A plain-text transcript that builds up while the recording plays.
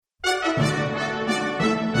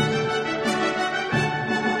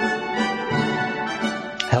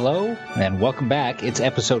and welcome back. It's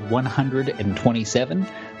episode 127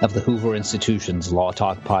 of the Hoover Institution's Law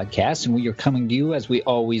Talk podcast, and we are coming to you, as we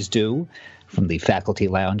always do, from the faculty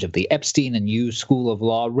lounge of the Epstein & Yu School of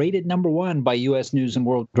Law, rated number 1 by U.S. News &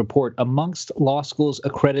 World Report amongst law schools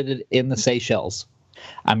accredited in the Seychelles.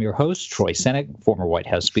 I'm your host, Troy Senig, former White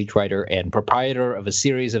House speechwriter and proprietor of a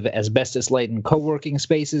series of asbestos-laden co-working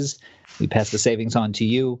spaces. We pass the savings on to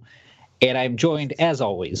you, and I'm joined, as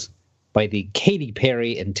always, by the Katy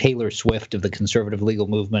Perry and Taylor Swift of the conservative legal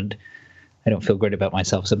movement. I don't feel great about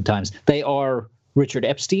myself sometimes. They are Richard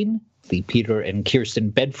Epstein, the Peter and Kirsten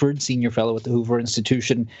Bedford Senior Fellow at the Hoover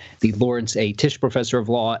Institution, the Lawrence A. Tisch Professor of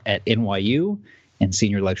Law at NYU, and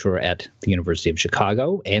Senior Lecturer at the University of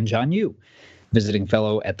Chicago, and John Yoo, Visiting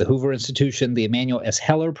Fellow at the Hoover Institution, the Emanuel S.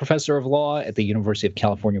 Heller Professor of Law at the University of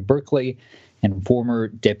California, Berkeley, and former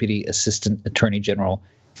Deputy Assistant Attorney General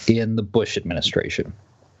in the Bush administration.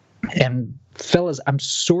 And fellas, I'm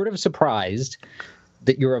sort of surprised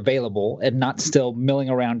that you're available and not still milling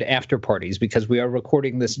around after parties, because we are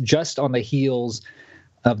recording this just on the heels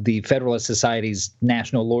of the Federalist Society's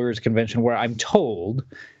National Lawyers Convention, where I'm told,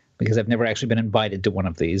 because I've never actually been invited to one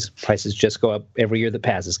of these, prices just go up every year that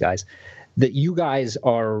passes, guys, that you guys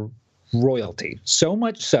are royalty. So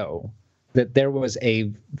much so that there was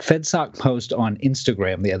a FedSoc post on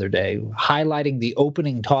Instagram the other day highlighting the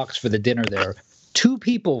opening talks for the dinner there. 2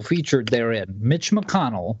 people featured therein, Mitch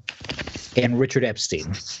McConnell and Richard Epstein.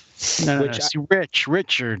 No. See,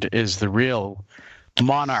 Richard is the real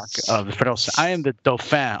monarch of the federal. I am the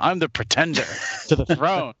Dauphin. I'm the pretender to the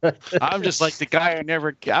throne. I'm just like the guy who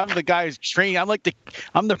never. I'm the guy who's trained.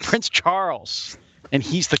 I'm the Prince Charles, and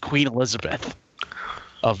he's the Queen Elizabeth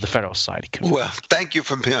of the Federal Society. Well, thank you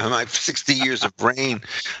for my 60 years of reign.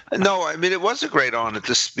 No, I mean, it was a great honor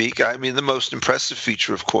to speak. I mean, the most impressive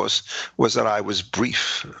feature, of course, was that I was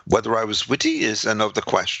brief. Whether I was witty is another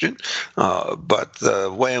question. But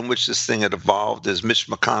the way in which this thing had evolved is Mitch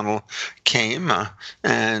McConnell came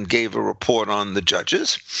and gave a report on the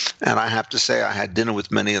judges. And I have to say, I had dinner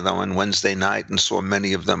with many of them on Wednesday night and saw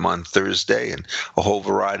many of them on Thursday and a whole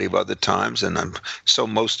variety of other times. And I'm so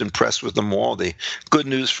most impressed with them all. The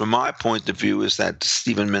good news from my point of view is that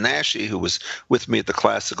Stephen Menashe, who was with me at the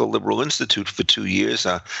Classical Liberal Institute for 2 years,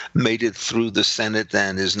 made it through the Senate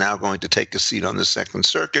and is now going to take a seat on the Second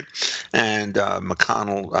Circuit. And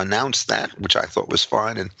McConnell announced that, which I thought was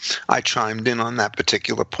fine, and I chimed in on that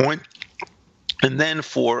particular point. And then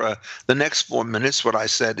for the next 4 minutes, what I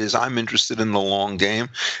said is I'm interested in the long game.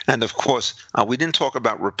 And of course, we didn't talk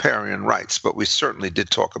about riparian rights, but we certainly did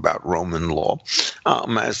talk about Roman law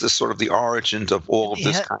as the sort of the origin of all of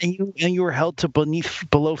this. And you were held to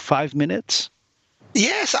below 5 minutes?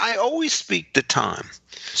 Yes, I always speak the time.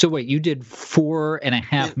 So wait, you did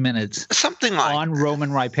 4.5 minutes something like on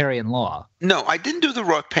Roman riparian law? No, I didn't do the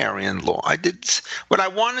riparian law. What I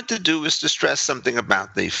wanted to do is to stress something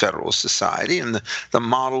about the Federal Society, and the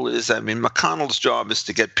model is, I mean, McConnell's job is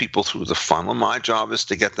to get people through the funnel. My job is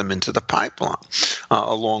to get them into the pipeline,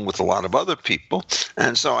 along with a lot of other people.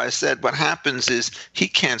 And so I said, what happens is he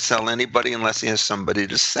can't sell anybody unless he has somebody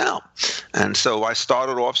to sell. And so I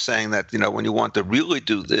started off saying that, when you want to really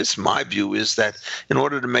do this, my view is that in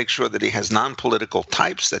order to make sure that he has non-political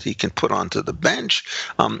types that he can put onto the bench,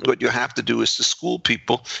 what you have to do is to school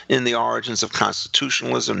people in the origins of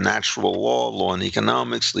constitutionalism, natural law and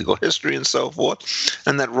economics, legal history, and so forth,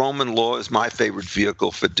 and that Roman law is my favorite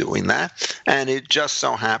vehicle for doing that. And it just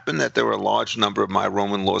so happened that there were a large number of my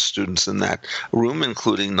Roman law students in that room,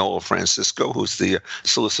 including Noel Francisco, who's the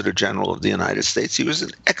Solicitor General of the United States. He was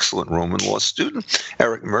an excellent Roman law student.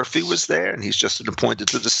 Eric Murphy was there, and he's just been appointed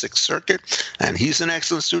to the Sixth Circuit, and he's an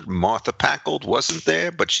excellent student. Martha Packold wasn't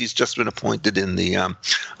there, but she's just been appointed in the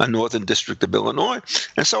Northern District of Illinois.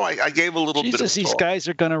 And so I gave a little bit of thought. These guys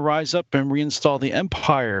are going to rise up and reinstall the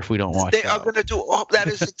empire if we don't watch They are going to do that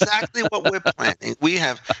is exactly what we're planning. We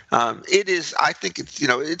have, I think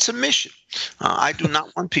it's a mission. I do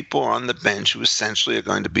not want people on the bench who essentially are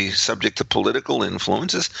going to be subject to political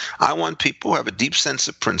influences. I want people who have a deep sense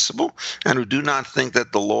of principle and who do not think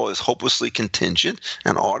that the law is hopelessly contingent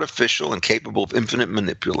and artificial and capable of infinite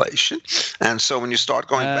manipulation. And so when you start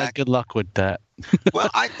going back... Good luck with that. Well,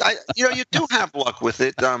 you do have luck with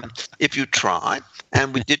it if you try,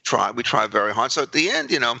 and we did try. We tried very hard. So at the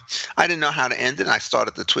end, I didn't know how to end it. I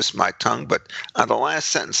started to twist my tongue, but the last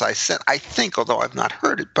sentence I said, I think, although I've not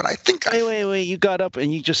heard it, but I think Wait. You got up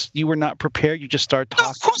and you were not prepared. You just started talking.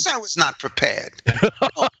 No, of course I was not prepared.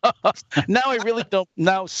 Now I really don't.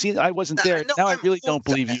 Now, see, I wasn't there. Now I really don't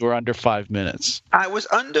believe you were under 5 minutes. I was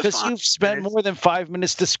under 5 minutes. Because you've spent more than 5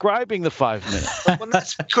 minutes describing the 5 minutes. Well,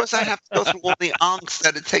 that's because I have to go through all the the angst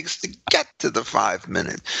that it takes to get to the 5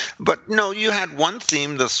 minute. But no, you had one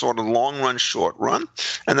theme, the sort of long run, short run,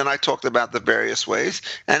 and then I talked about the various ways.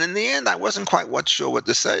 And in the end, I wasn't quite sure what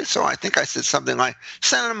to say, so I think I said something like,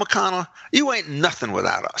 Senator McConnell, you ain't nothing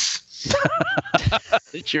without us.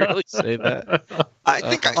 Did you really say that? I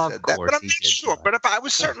think I said that, but I'm not sure. But if I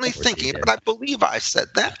was certainly thinking it, but I believe I said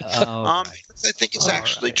that. Because I think it's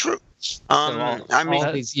actually true. I mean,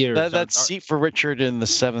 all these years, that seat for Richard in the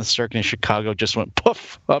 7th Circuit in Chicago just went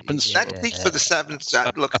poof up in smoke. That seat for the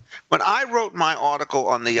 7th. Look, when I wrote my article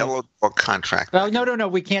on the Yellow Dog contract. Oh, no,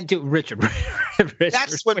 we can't do Richard.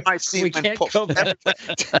 That's when my seat went poof.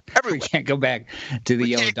 We can't go back to the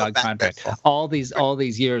Yellow Dog contract. All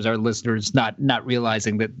these years, our listeners not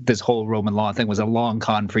realizing that this whole Roman law thing was a long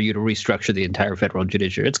con for you to restructure the entire federal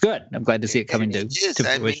judiciary. It's good. I'm glad to see it coming to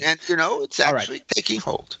fruition. And it's actually taking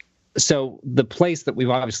hold. So the place that we've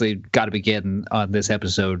obviously got to begin on this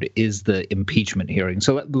episode is the impeachment hearing.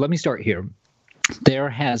 So let me start here. There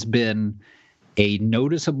has been a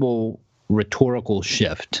noticeable rhetorical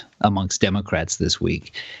shift amongst Democrats this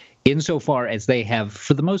week, insofar as they have,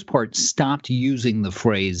 for the most part, stopped using the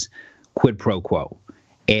phrase quid pro quo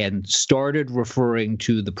and started referring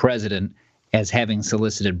to the president as having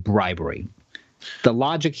solicited bribery. The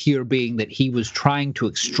logic here being that he was trying to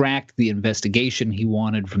extract the investigation he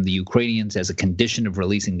wanted from the Ukrainians as a condition of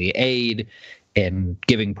releasing the aid and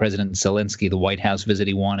giving President Zelensky the White House visit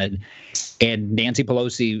he wanted. And Nancy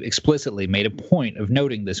Pelosi explicitly made a point of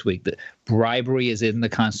noting this week that bribery is in the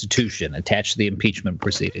Constitution attached to the impeachment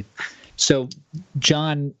proceeding. So,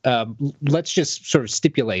 John, let's just sort of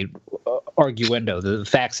stipulate, arguendo, the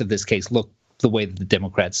facts of this case look the way that the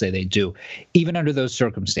Democrats say they do. Even under those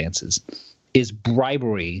circumstances, is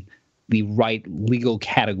bribery the right legal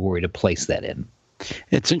category to place that in?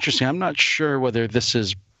 It's interesting. I'm not sure whether this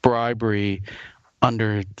is bribery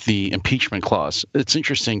under the impeachment clause. It's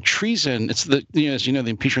interesting. Treason, as you know, the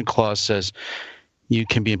impeachment clause says you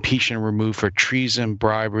can be impeached and removed for treason,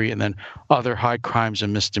 bribery, and then other high crimes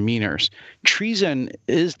and misdemeanors. Treason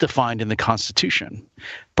is defined in the Constitution.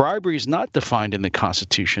 Bribery is not defined in the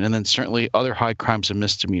Constitution, and then certainly other high crimes and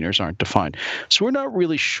misdemeanors aren't defined. So we're not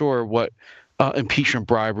really sure what impeachment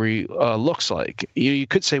bribery looks like. You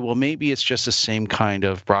could say, well, maybe it's just the same kind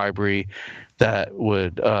of bribery that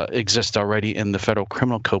would exist already in the federal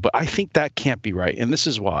criminal code. But I think that can't be right. And this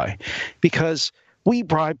is why. Because we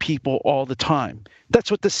bribe people all the time.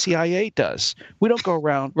 That's what the CIA does. We don't go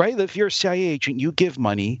around, right? If you're a CIA agent, you give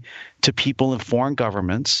money to people in foreign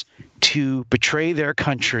governments to betray their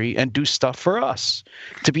country and do stuff for us.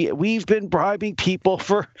 We've been bribing people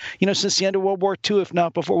for, since the end of World War II, if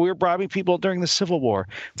not before. We were bribing people during the Civil War,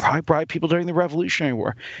 bribed people during the Revolutionary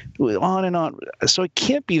War, on and on. So it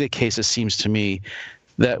can't be the case, it seems to me,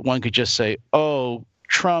 that one could just say, oh,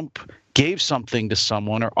 Trump gave something to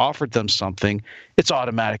someone or offered them something, it's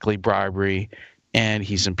automatically bribery, and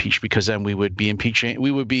he's impeached, because then we would be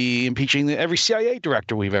impeaching every CIA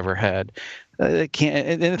director we've ever had.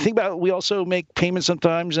 And the thing about it, we also make payments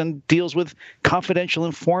sometimes and deals with confidential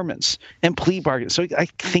informants and plea bargains. So I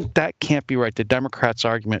think that can't be right. The Democrats'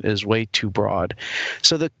 argument is way too broad.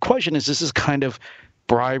 So the question is, this is kind of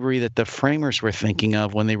bribery that the framers were thinking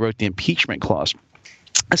of when they wrote the impeachment clause.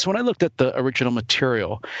 So when I looked at the original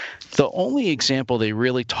material, the only example they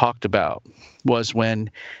really talked about was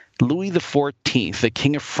when Louis XIV, the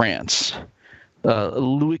King of France,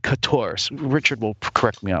 Louis XIV, Richard will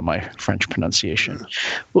correct me on my French pronunciation,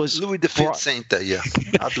 was Louis XV, yeah.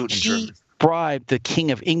 I'll do it in German. He bribed the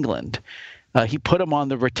King of England. He put him on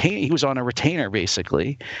the retainer. He was on a retainer,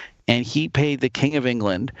 basically, and he paid the King of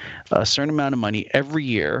England a certain amount of money every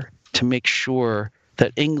year to make sure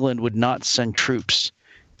that England would not send troops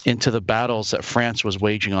into the battles that France was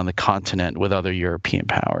waging on the continent with other European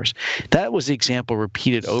powers. That was the example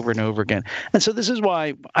repeated over and over again. And so this is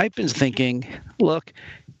why I've been thinking, look,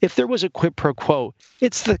 if there was a quid pro quo,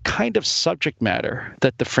 it's the kind of subject matter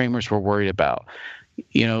that the framers were worried about,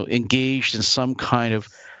 engaged in some kind of,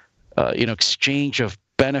 exchange of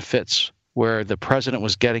benefits where the president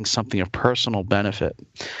was getting something of personal benefit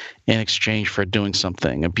in exchange for doing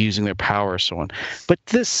something, abusing their power, so on. But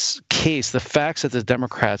this case, the facts that the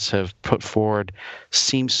Democrats have put forward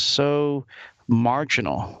seem so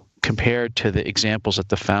marginal compared to the examples that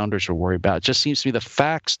the founders were worried about. It just seems to me the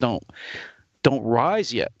facts don't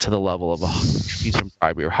rise yet to the level of a treason,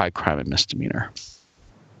 bribery, or high crime and misdemeanor.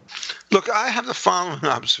 Look, I have the following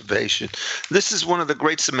observation. This is one of the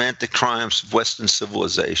great semantic triumphs of Western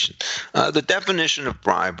civilization. The definition of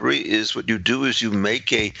bribery is what you do is you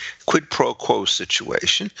make a quid pro quo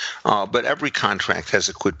situation, but every contract has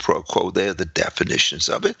a quid pro quo. They're the definitions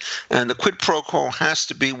of it. And the quid pro quo has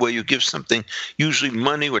to be where you give something, usually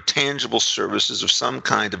money or tangible services of some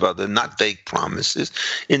kind of other, not vague promises,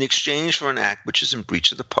 in exchange for an act which is in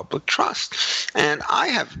breach of the public trust. And I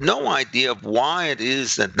have no idea of why it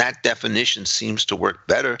is that definition seems to work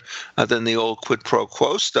better than the old quid pro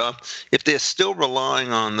quo stuff. If they're still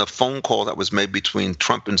relying on the phone call that was made between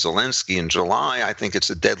Trump and Zelensky in July, I think it's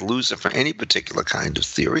a dead loser for any particular kind of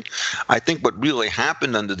theory. I think what really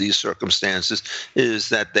happened under these circumstances is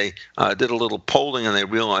that they did a little polling and they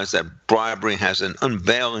realized that bribery has an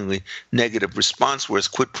unveilingly negative response, whereas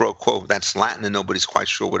quid pro quo, that's Latin and nobody's quite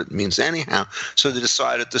sure what it means anyhow. So they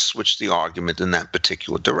decided to switch the argument in that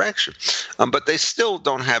particular direction. But they still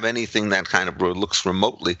don't have anything that kind of looks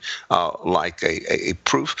remotely like a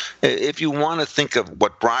proof. If you want to think of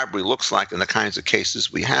what bribery looks like in the kinds of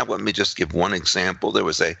cases we have, let me just give one example. There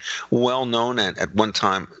was a well-known and at one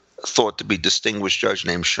time thought to be distinguished judge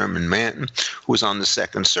named Sherman Manton, who was on the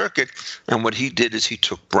Second Circuit. And what he did is he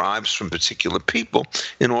took bribes from particular people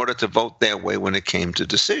in order to vote their way when it came to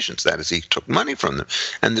decisions. That is, he took money from them.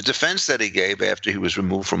 And the defense that he gave after he was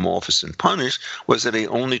removed from office and punished was that he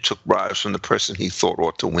only took bribes from the person he thought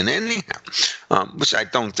ought to win anyhow, which I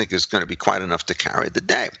don't think is going to be quite enough to carry the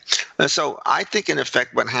day. So I think, in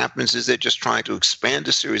effect, what happens is they're just trying to expand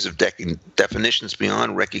a series of definitions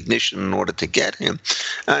beyond recognition in order to get him.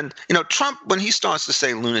 And Trump, when he starts to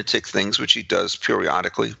say lunatic things, which he does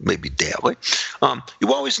periodically, maybe daily,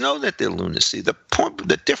 you always know that they're lunacy.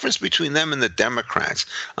 The difference between them and the Democrats,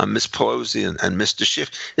 Ms. Pelosi and Mr. Schiff,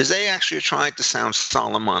 is they actually are trying to sound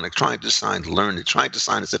Solomonic, trying to sound learned, trying to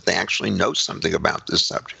sound as if they actually know something about this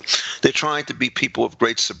subject. They're trying to be people of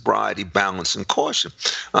great sobriety, balance, and caution.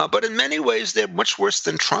 But in many ways, they're much worse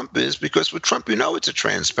than Trump is, because with Trump, it's a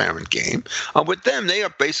transparent game. With them, they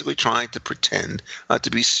are basically trying to pretend to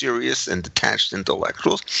be serious and detached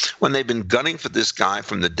intellectuals when they've been gunning for this guy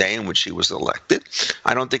from the day in which he was elected.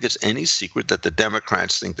 I don't think it's any secret that the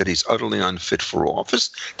Democrats think that he's utterly unfit for office.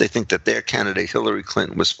 They think that their candidate Hillary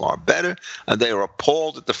Clinton was far better. They are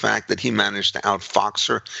appalled at the fact that he managed to outfox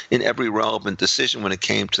her in every relevant decision when it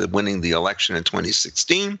came to winning the election in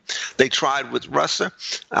 2016. They tried with Russia.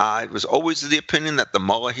 I was always of the opinion that the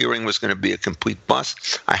Mueller hearing was going to be a complete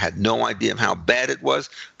bust. I had no idea of how bad it was.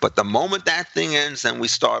 But the moment that thing ends, then we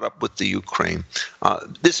start up with the Ukraine.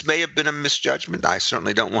 This may have been a misjudgment. I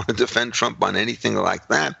certainly don't want to defend Trump on anything like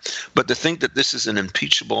that. But to think that this is an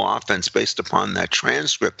impeachable offense based upon that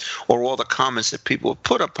transcript or all the comments that people have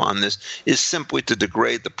put upon this is simply to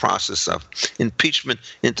degrade the process of impeachment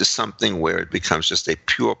into something where it becomes just a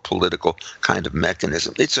pure political kind of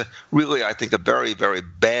mechanism. It's really, I think, a very, very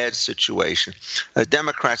bad situation. The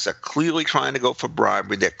Democrats are clearly trying to go for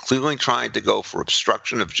bribery. They're clearly trying to go for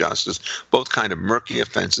obstruction of justice, both kind of murky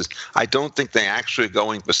offenses. I don't think they're actually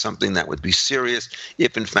going for something that would be serious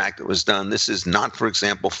if, in fact, it was done. This is not, for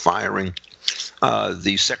example, firing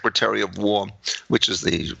the Secretary of War, which is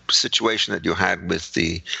the situation that you had with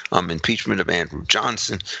the impeachment of Andrew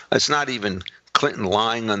Johnson. It's not even Clinton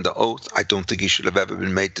lying under oath. I don't think he should have ever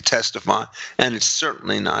been made to testify. And it's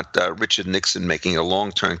certainly not Richard Nixon making a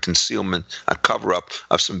long-term concealment, a cover-up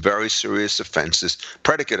of some very serious offenses,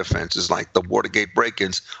 predicate offenses like the Watergate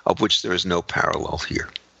break-ins, of which there is no parallel here.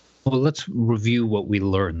 Well, let's review what we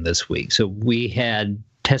learned this week. So we had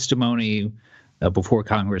testimony before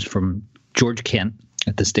Congress from George Kent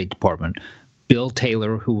at the State Department, Bill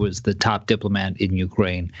Taylor, who was the top diplomat in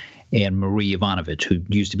Ukraine, and Marie Yovanovitch, who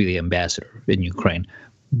used to be the ambassador in Ukraine.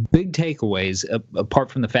 Big takeaways, apart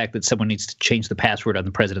from the fact that someone needs to change the password on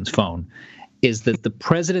the president's phone, is that the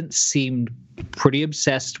president seemed pretty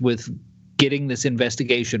obsessed with getting this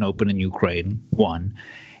investigation open in Ukraine, one.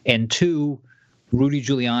 And two, Rudy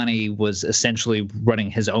Giuliani was essentially running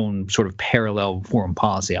his own sort of parallel foreign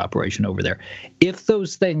policy operation over there. If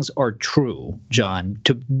those things are true, John,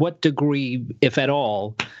 to what degree, if at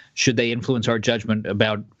all, should they influence our judgment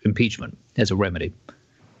about impeachment as a remedy?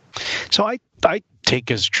 So I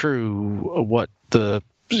take as true what the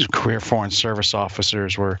career Foreign Service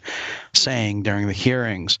officers were saying during the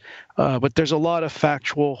hearings. But there's a lot of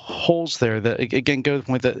factual holes there that, again, go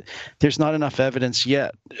with it. There's not enough evidence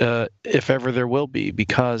yet, if ever there will be,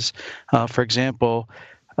 because, for example,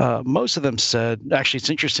 most of them said, actually, it's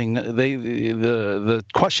interesting. The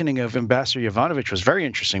questioning of Ambassador Yovanovitch was very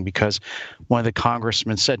interesting because one of the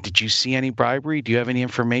congressmen said, "Did you see any bribery? Do you have any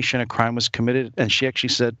information a crime was committed?" And she actually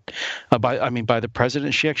said, by the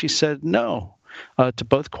president, she actually said no. to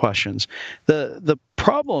both questions. The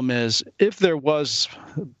problem is, if there was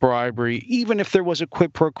bribery, even if there was a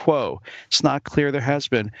quid pro quo, it's not clear there has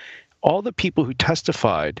been. All the people who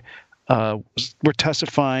testified were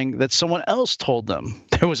testifying that someone else told them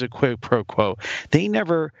there was a quid pro quo. They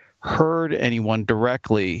never heard anyone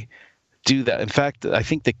directly do that. In fact, I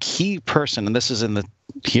think the key person, and this is in the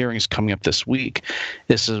hearings coming up this week,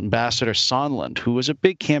 is Ambassador Sondland, who was a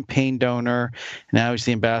big campaign donor. Now he's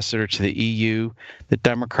the ambassador to the EU. The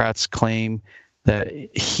Democrats claim that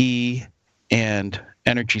he and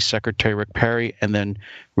Energy Secretary Rick Perry and then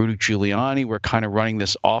Rudy Giuliani were kind of running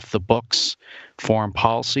this off the books foreign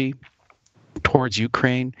policy towards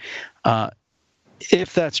Ukraine.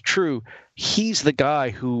 If that's true, he's the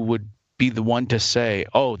guy who would be the one to say,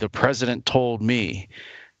 oh, the president told me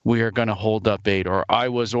we are going to hold up aid, or I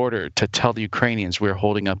was ordered to tell the Ukrainians we're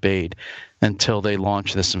holding up aid until they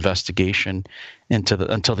launch this investigation until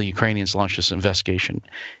the Ukrainians launch this investigation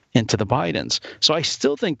into the Bidens. So I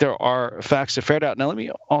still think there are facts to ferret out. Now, let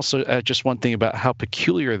me also add just one thing about how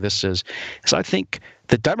peculiar this is I think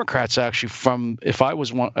the Democrats actually, if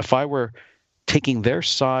I were taking their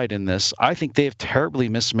side in this, I think they have terribly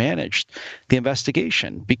mismanaged the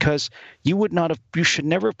investigation, because you should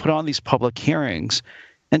never have put on these public hearings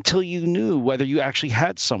until you knew whether you actually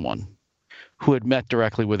had someone who had met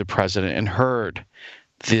directly with the president and heard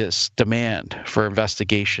this demand for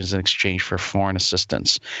investigations in exchange for foreign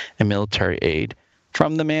assistance and military aid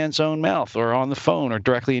from the man's own mouth or on the phone or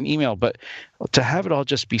directly in email. But to have it all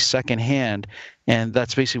just be secondhand, and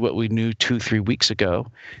that's basically what we knew 2-3 weeks ago,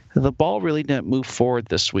 the ball really didn't move forward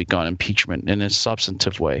this week on impeachment in a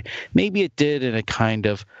substantive way. Maybe it did in a kind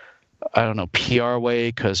of, I don't know, PR way,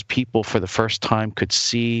 because people for the first time could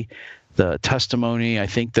see the testimony. I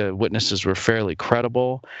think the witnesses were fairly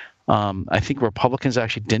credible. I think Republicans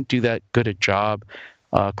actually didn't do that good a job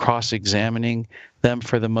cross-examining them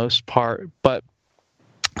for the most part. But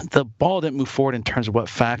the ball didn't move forward in terms of what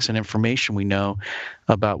facts and information we know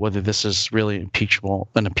about whether this is really impeachable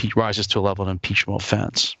and rises to a level of impeachable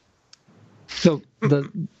offense. So the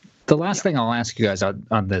last thing I'll ask you guys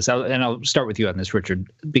on this, and I'll start with you on this, Richard,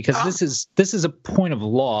 because this is a point of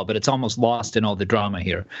law, but it's almost lost in all the drama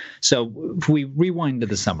here. So if we rewind to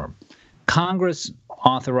the summer, Congress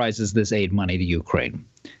authorizes this aid money to Ukraine,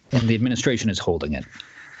 and the administration is holding it.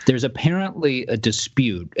 There's apparently a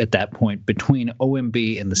dispute at that point between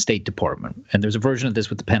OMB and the State Department, and there's a version of this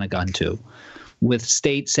with the Pentagon too, with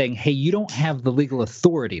states saying, hey, you don't have the legal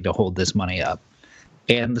authority to hold this money up.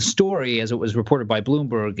 And the story, as it was reported by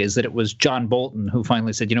Bloomberg, is that it was John Bolton who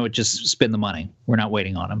finally said, you know what, just spend the money. We're not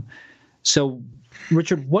waiting on him. So,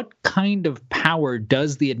 Richard, what kind of power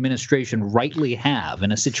does the administration rightly have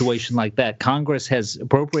in a situation like that? Congress has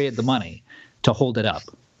appropriated the money to hold it up.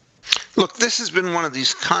 Look, this has been one of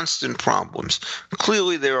these constant problems.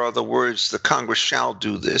 Clearly, there are the words, the Congress shall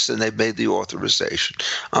do this, and they've made the authorization.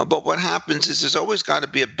 But what happens is there's always got to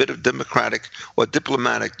be a bit of democratic or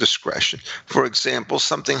diplomatic discretion. For example,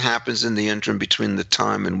 something happens in the interim between the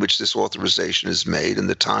time in which this authorization is made and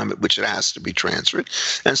the time at which it has to be transferred.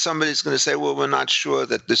 And somebody's going to say, well, we're not sure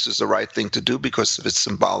that this is the right thing to do because of its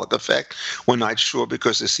symbolic effect. We're not sure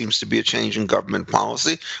because there seems to be a change in government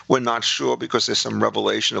policy. We're not sure because there's some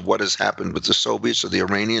revelation of what has happened with the Soviets or the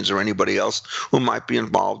Iranians or anybody else who might be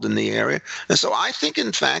involved in the area. And so I think,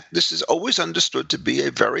 in fact, this is always understood to be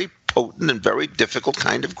a very potent and very difficult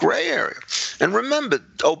kind of gray area. And remember,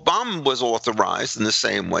 Obama was authorized in the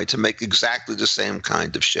same way to make exactly the same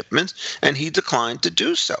kind of shipments, and he declined to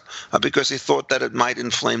do so because he thought that it might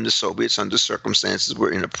inflame the Soviets under circumstances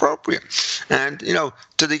were inappropriate. And, you know,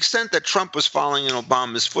 to the extent that Trump was following in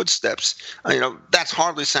Obama's footsteps, that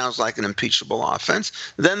hardly sounds like an impeachable offense.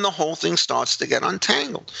 Then the whole thing starts to get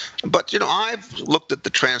untangled. But, I've looked at the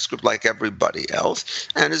transcript like everybody else,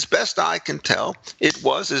 and as best I can tell, it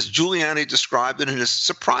was, as Giuliani described it in his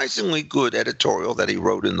surprisingly good editorial that he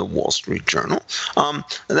wrote in the Wall Street Journal,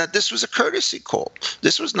 that this was a courtesy call.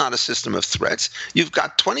 This was not a system of threats. You've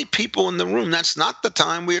got 20 people in the room. That's not the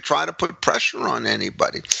time we try to put pressure on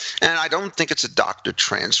anybody. And I don't think it's a doctored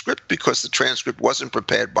transcript, because the transcript wasn't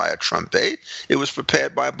prepared by a Trump aide. It was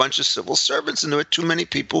prepared by a bunch of civil servants, and there were too many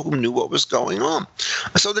people who knew what was going on.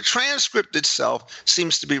 So the transcript itself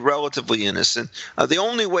seems to be relatively innocent. The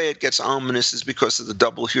only way it gets ominous is because of the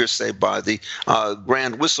double hearsay hearsay by the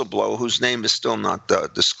grand whistleblower, whose name is still not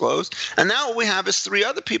disclosed. And now what we have is 3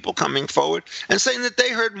 other people coming forward and saying that they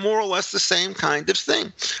heard more or less the same kind of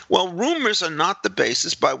thing. Well, rumors are not the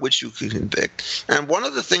basis by which you can convict. And one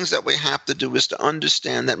of the things that we have to do is to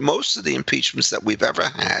understand that most of the impeachments that we've ever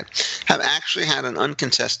had have actually had an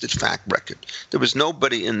uncontested fact record. There was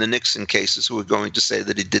nobody in the Nixon cases who were going to say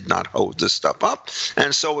that he did not hold this stuff up.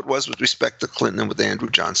 And so it was with respect to Clinton and with Andrew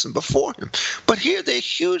Johnson before him. But here there are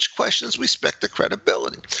huge questions with respect to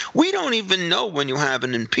credibility. We don't even know, when you have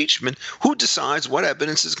an impeachment, who decides what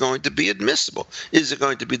evidence is going to be admissible. Is it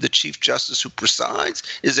going to be the Chief Justice who presides?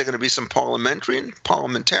 Is there going to be some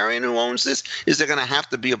parliamentarian who owns this? Is there going to have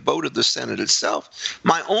to be a vote of the Senate itself?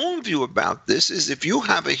 My own view about this is, if you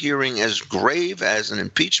have a hearing as grave as an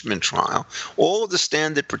impeachment trial, all of the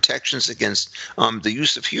standard protections against the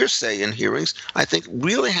use of hearsay in hearings, I think,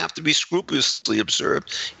 really have to be scrupulously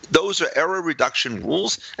observed. Those are error reduction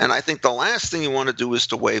rules, and I think the last thing you want to do is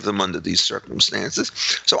to waive them under these circumstances.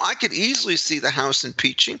 So I could easily see the House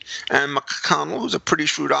impeaching, and McConnell, who's a pretty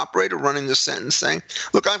shrewd operator, running the sentence, saying,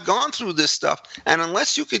 look, I've gone through this stuff, and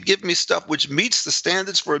unless you could give me stuff which meets the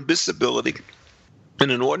standards for admissibility in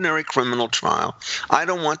an ordinary criminal trial, I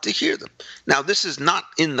don't want to hear them. Now, this is not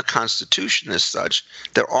in the Constitution as such.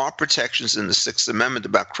 There are protections in the Sixth Amendment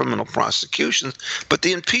about criminal prosecutions, but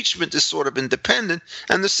the impeachment is sort of independent,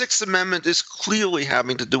 and the Sixth Amendment is clearly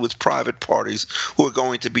having to do with private parties who are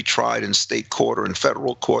going to be tried in state court or in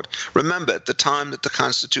federal court. Remember, at the time that the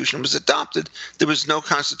Constitution was adopted, there was no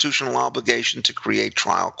constitutional obligation to create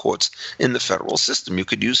trial courts in the federal system. You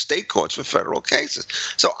could use state courts for federal cases.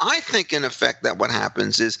 So I think, in effect, that what happens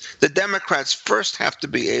is the Democrats first have to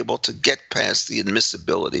be able to get past the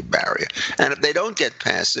admissibility barrier. And if they don't get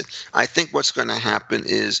past it, I think what's going to happen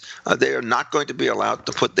is they are not going to be allowed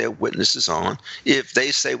to put their witnesses on if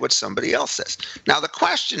they say what somebody else says. Now, the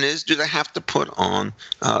question is, do they have to put on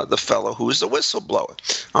the fellow who is the whistleblower?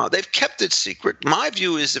 They've kept it secret. My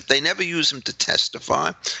view is, if they never use him to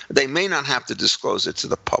testify, they may not have to disclose it to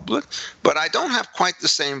the public. But I don't have quite the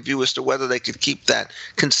same view as to whether they could keep that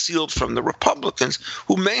concealed from the Republicans,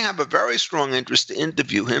 who may have a very strong interest to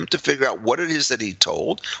interview him to figure out what it is that he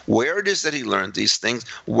told, where it is that he learned these things,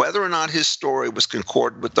 whether or not his story was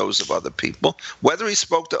concordant with those of other people, whether he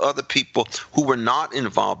spoke to other people who were not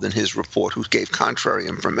involved in his report, who gave contrary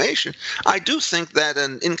information. I do think that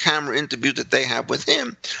an in-camera interview that they have with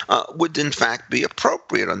him would, in fact, be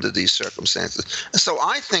appropriate under these circumstances. So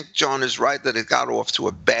I think John is right that it got off to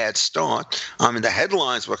a bad start. The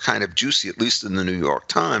headlines were kind of juicy, at least in the New York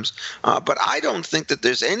Times, but I don't think that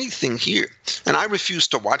there's anything here. And I refuse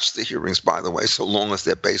to watch the hearings, by the way, so long as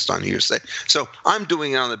they're based on hearsay. So I'm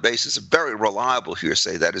doing it on the basis of very reliable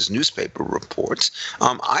hearsay, that is newspaper reports.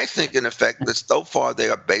 I think, in effect, that so far they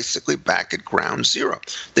are basically back at ground zero.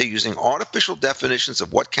 They're using artificial definitions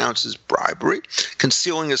of what counts as bribery,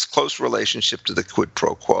 concealing its close relationship to the quid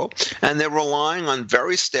pro quo, and they're relying on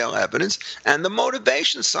very stale evidence. And the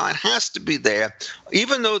motivation side has to be there.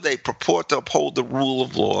 Even though they purport to uphold the rule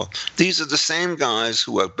of law, these are the same guys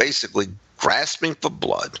who are basically grasping for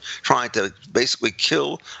blood, trying to basically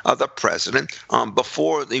kill the president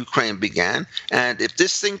before the Ukraine began. And if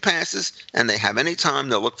this thing passes and they have any time,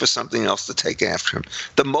 they'll look for something else to take after him.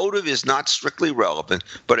 The motive is not strictly relevant,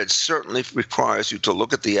 but it certainly requires you to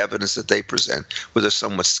look at the evidence that they present with a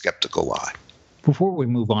somewhat skeptical eye. Before we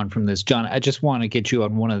move on from this, John, I just want to get you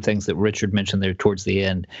on one of the things that Richard mentioned there towards the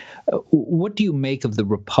end. What do you make of the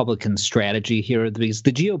Republican strategy here? Because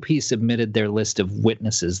the GOP submitted their list of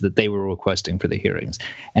witnesses that they were requesting for the hearings,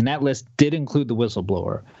 and that list did include the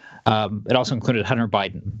whistleblower. It also included Hunter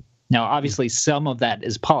Biden. Now, obviously, some of that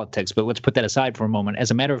is politics, but let's put that aside for a moment. As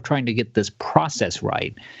a matter of trying to get this process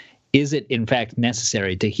right, is it, in fact,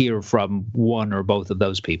 necessary to hear from one or both of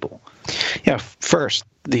those people? Yeah, first,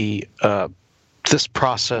 this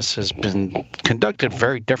process has been conducted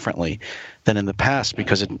very differently than in the past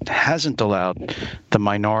because it hasn't allowed the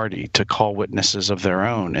minority to call witnesses of their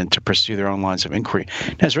own and to pursue their own lines of inquiry.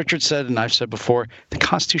 As Richard said, and I've said before, the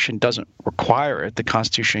Constitution doesn't require it. The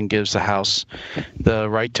Constitution gives the House the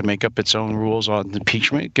right to make up its own rules on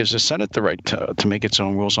impeachment. It gives the Senate the right to make its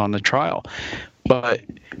own rules on the trial. But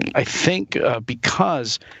I think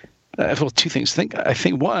because two things. I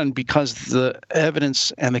think one, because the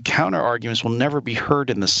evidence and the counter arguments will never be heard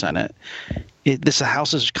in the Senate. This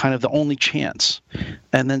House is kind of the only chance.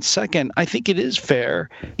 And then second, I think it is fair,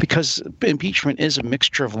 because impeachment is a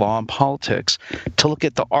mixture of law and politics, to look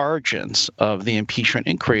at the origins of the impeachment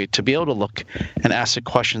inquiry, to be able to look and ask the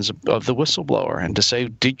questions of the whistleblower and to say,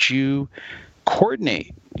 did you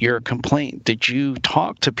coordinate your complaint? Did you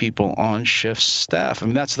talk to people on Schiff's staff? I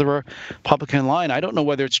mean, that's the Republican line. I don't know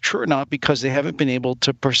whether it's true or not because they haven't been able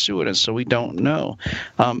to pursue it, and so we don't know.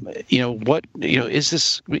 Is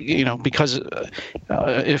this, because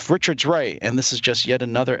if Richard's right, and this is just yet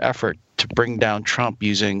another effort to bring down Trump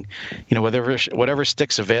using, whatever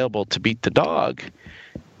sticks available to beat the dog,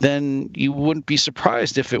 then you wouldn't be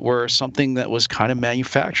surprised if it were something that was kind of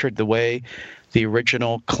manufactured the way the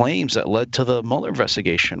original claims that led to the Mueller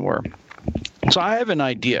investigation were. So I have an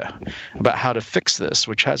idea about how to fix this,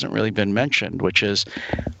 which hasn't really been mentioned, which is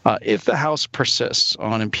if the House persists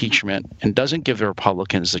on impeachment and doesn't give the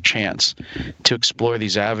Republicans the chance to explore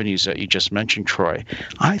these avenues that you just mentioned, Troy,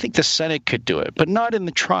 I think the Senate could do it, but not in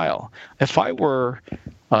the trial. If I were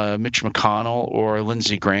Mitch McConnell or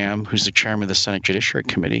Lindsey Graham, who's the chairman of the Senate Judiciary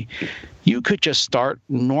Committee, you could just start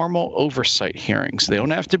normal oversight hearings. They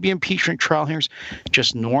don't have to be impeachment trial hearings,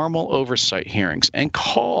 just normal oversight hearings, and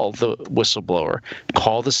call the whistleblower,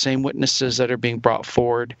 call the same witnesses that are being brought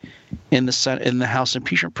forward in the Senate, in the House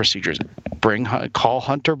impeachment procedures. Call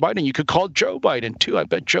Hunter Biden. You could call Joe Biden too. I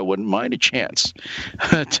bet Joe wouldn't mind a chance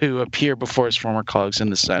to appear before his former colleagues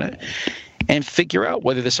in the Senate. And figure out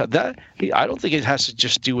whether that I don't think it has to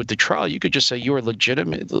just do with the trial. You could just say you are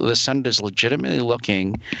legitimate. The Senate is legitimately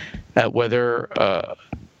looking at whether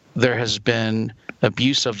there has been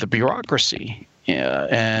abuse of the bureaucracy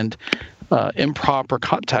and improper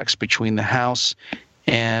contacts between the House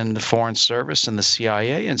and the Foreign Service and the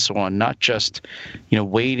CIA and so on, not just,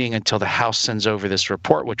 waiting until the House sends over this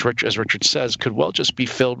report, which, as Richard says, could well just be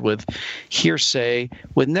filled with hearsay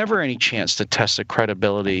with never any chance to test the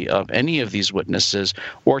credibility of any of these witnesses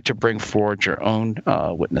or to bring forward your own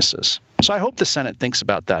witnesses. So I hope the Senate thinks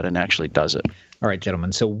about that and actually does it. All right,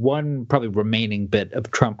 gentlemen. So one probably remaining bit of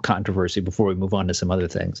Trump controversy before we move on to some other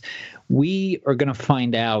things. We are going to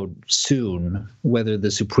find out soon whether the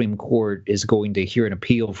Supreme Court is going to hear an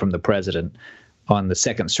appeal from the president on the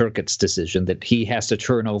Second Circuit's decision that he has to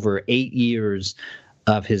turn over 8 years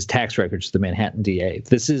of his tax records to the Manhattan DA.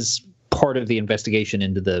 This is part of the investigation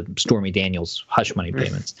into the Stormy Daniels hush money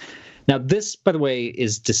payments. Now, this, by the way,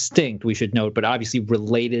 is distinct, we should note, but obviously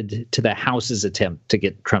related to the House's attempt to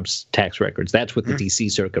get Trump's tax records. That's with the D.C.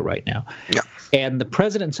 Circuit right now. Yeah. And the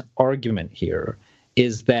president's argument here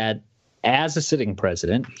is that as a sitting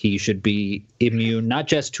president, he should be immune not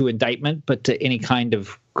just to indictment, but to any kind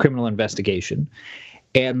of criminal investigation.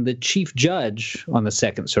 And the chief judge on the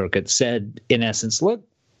Second Circuit said, in essence, look,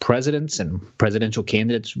 presidents and presidential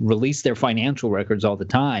candidates release their financial records all the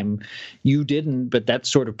time. You didn't, but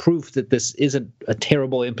that's sort of proof that this isn't a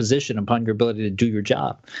terrible imposition upon your ability to do your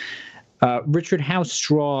job. Richard, how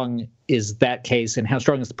strong is that case, and how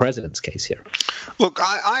strong is the president's case here? Look,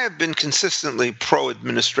 I have been consistently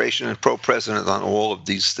pro-administration and pro-president on all of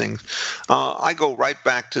these things. I go right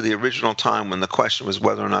back to the original time when the question was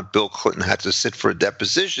whether or not Bill Clinton had to sit for a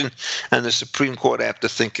deposition, and the Supreme Court, after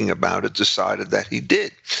thinking about it, decided that he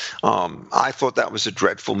did. I thought that was a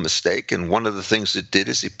dreadful mistake, and one of the things it did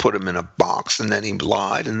is he put him in a box, and then he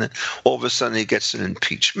lied, and then all of a sudden he gets an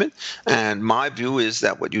impeachment. And my view is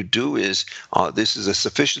that what you do is this is a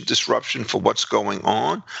sufficient disruption for what's going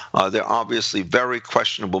on. There are obviously very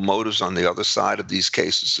questionable motives on the other side of these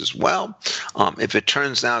cases as well. If it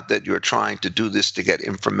turns out that you're trying to do this to get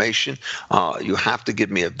information, you have to give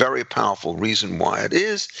me a very powerful reason why it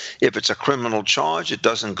is. If it's a criminal charge, it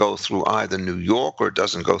doesn't go through either New York or it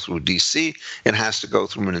doesn't go through D.C. It has to go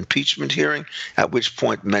through an impeachment hearing, at which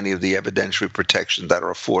point many of the evidentiary protections that are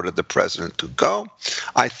afforded the president could go.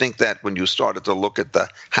 I think that when you started to look at the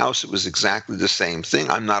House, it was exactly the same thing.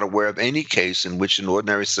 I'm not aware of any case in which an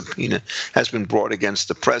ordinary subpoena has been brought against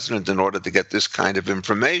the president in order to get this kind of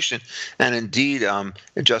information. And indeed,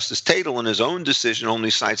 Justice Tatel in his own decision only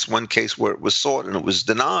cites one case where it was sought and it was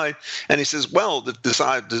denied. And he says, well, the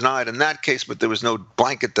denied in that case, but there was no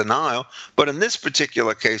blanket denial. But in this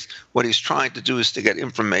particular case, what he's trying to do is to get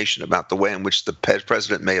information about the way in which the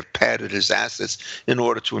president may have padded his assets in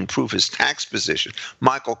order to improve his tax position.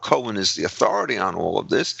 Michael Cohen is the authority on all of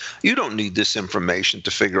this. You don't need this information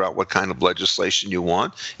to figure out what kind of legislation you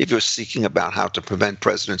want. If you're seeking about how to prevent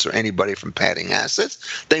presidents or anybody from padding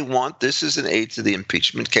assets, they want this as an aid to the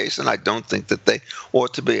impeachment case, and I don't think that they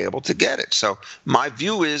ought to be able to get it. So my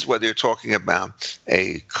view is, whether you're talking about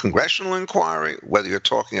a congressional inquiry, whether you're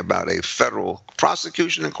talking about a federal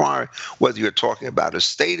prosecution inquiry, whether you're talking about a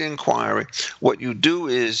state inquiry, what you do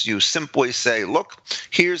is you simply say, look,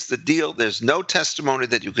 here's the deal. There's no testimony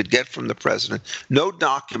that you could get from the president, no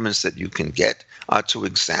documents that you can get to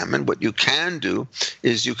examine. examined. What you can do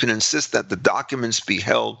is you can insist that the documents be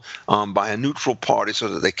held by a neutral party so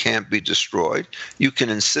that they can't be destroyed. You can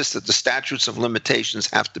insist that the statutes of limitations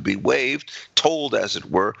have to be waived, told as it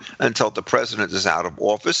were, until the president is out of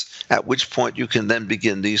office, at which point you can then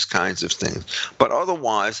begin these kinds of things. But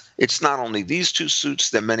otherwise, it's not only these two suits,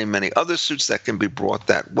 there are many, many other suits that can be brought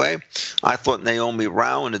that way. I thought Naomi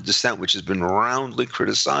Rao, in a dissent which has been roundly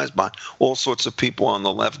criticized by all sorts of people on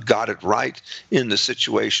the left, got it right in the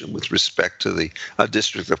situation with respect to the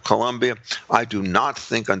District of Columbia. I do not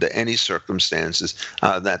think under any circumstances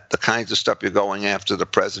that the kinds of stuff you're going after the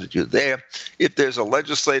president, you're there. If there's a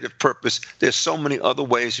legislative purpose, there's so many other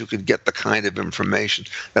ways you could get the kind of information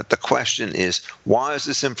that the question is, why is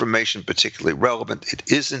this information particularly relevant? It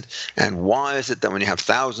isn't. And why is it that when you have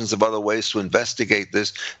thousands of other ways to investigate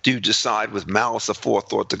this, do you decide with malice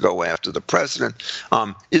aforethought to go after the president?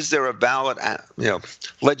 Is there a valid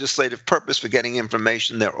legislative purpose for getting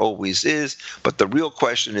information? There always is. But the real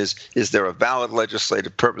question is there a valid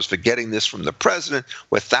legislative purpose for getting this from the president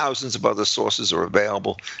where thousands of other sources are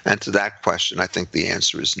available? And to that question, I think the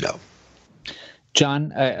answer is no.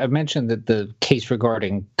 John, I mentioned that the case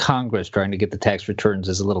regarding Congress trying to get the tax returns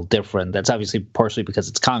is a little different. That's obviously partially because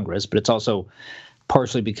it's Congress, but it's also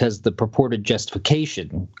partially because the purported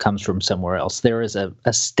justification comes from somewhere else. There is a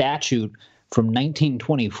statute from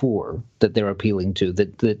 1924 that they're appealing to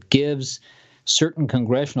that gives certain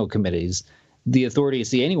congressional committees the authority to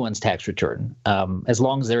see anyone's tax return, as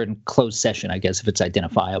long as they're in closed session, I guess, if it's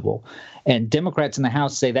identifiable. And Democrats in the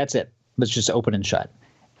House say that's it. It's just open and shut.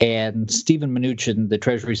 And Stephen Mnuchin, the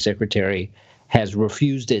Treasury Secretary, has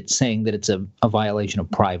refused it, saying that it's a violation of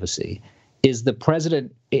privacy. Is the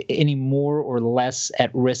president any more or less at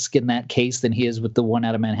risk in that case than he is with the one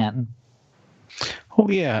out of Manhattan? Oh,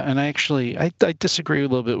 yeah. And I disagree a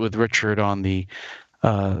little bit with Richard on the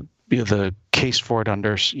case for it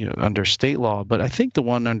under state law. But I think the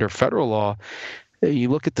one under federal law, you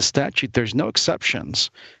look at the statute, there's no exceptions.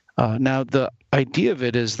 Now, the idea of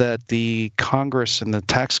it is that the Congress and the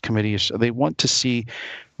tax committees, they want to see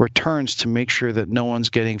returns to make sure that no one's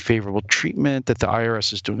getting favorable treatment, that the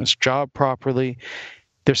IRS is doing its job properly.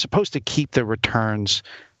 They're supposed to keep the returns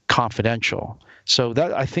confidential. So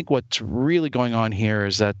that, I think what's really going on here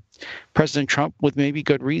is that President Trump, with maybe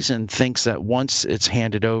good reason, thinks that once it's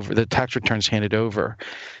handed over, the tax returns handed over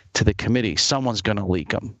to the committee, someone's going to leak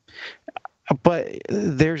them. But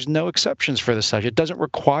there's no exceptions for the statute. It doesn't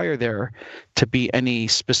require there to be any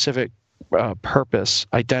specific purpose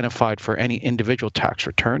identified for any individual tax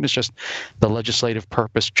return. It's just the legislative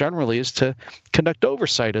purpose generally is to conduct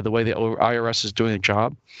oversight of the way the IRS is doing the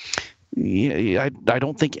job. I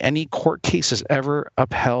don't think any court case has ever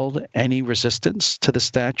upheld any resistance to the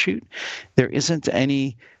statute. There isn't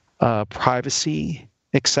any privacy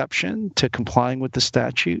exception to complying with the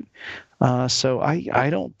statute. So I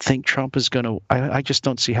don't think Trump is going to. I just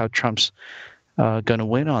don't see how Trump's going to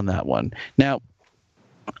win on that one. Now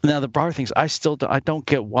the broader things, I don't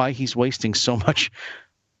get why he's wasting so much,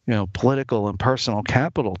 political and personal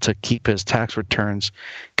capital to keep his tax returns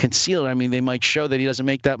concealed. I mean, they might show that he doesn't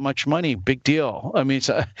make that much money. Big deal. I mean,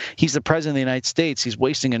 he's the president of the United States. He's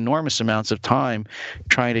wasting enormous amounts of time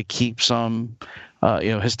trying to keep some,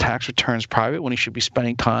 his tax returns private when he should be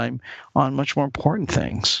spending time on much more important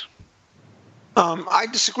things. I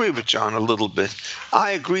disagree with John a little bit.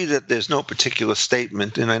 I agree that there's no particular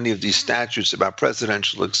statement in any of these statutes about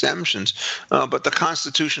presidential exemptions, but the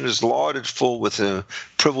Constitution is lauded full with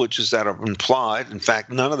privileges that are implied. In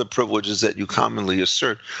fact, none of the privileges that you commonly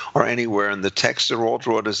assert are anywhere in the text. They're all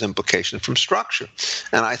drawn as implication from structure.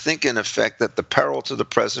 And I think, in effect, that the peril to the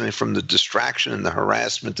president from the distraction and the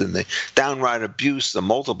harassment and the downright abuse, the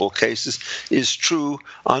multiple cases, is true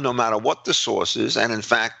no matter what the source is. And, in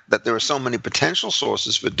fact, that there are so many potential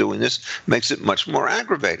sources for doing this makes it much more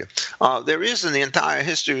aggravated. There is, in the entire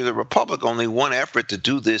history of the Republic, only one effort to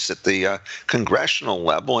do this at the congressional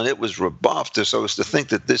level, and it was rebuffed. So as to think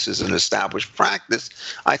that this is an established practice,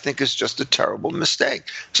 I think is just a terrible mistake.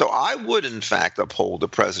 So I would, in fact, uphold the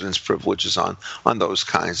president's privileges on those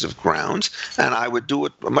kinds of grounds, and I would do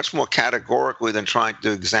it much more categorically than trying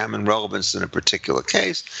to examine relevance in a particular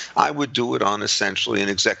case. I would do it on essentially an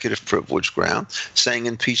executive privilege ground, saying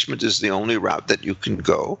impeachment is the only route route that you can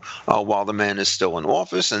go while the man is still in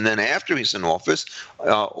office. And then after he's in office,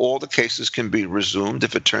 all the cases can be resumed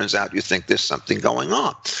if it turns out you think there's something going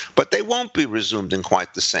on. But they won't be resumed in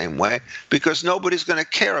quite the same way because nobody's going to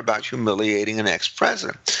care about humiliating an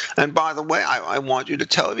ex-president. And by the way, I want you to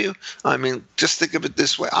tell you, I mean, just think of it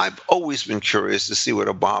this way. I've always been curious to see what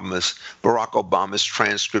Barack Obama's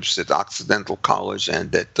transcripts at Occidental College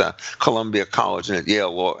and at Columbia College and at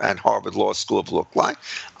Yale Law and Harvard Law School have looked like.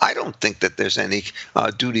 I don't think that there's any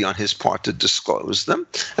duty on his part to disclose them.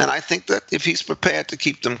 And I think that if he's prepared to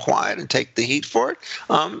keep them quiet and take the heat for it,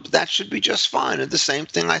 that should be just fine. And the same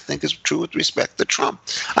thing I think is true with respect to Trump.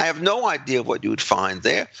 I have no idea what you would find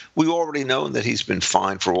there. We already know that he's been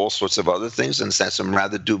fined for all sorts of other things and has some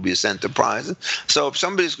rather dubious enterprises. So if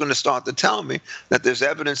somebody's going to start to tell me that there's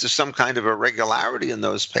evidence of some kind of irregularity in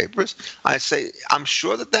those papers, I say I'm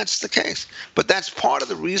sure that that's the case. But that's part of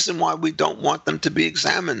the reason why we don't want them to be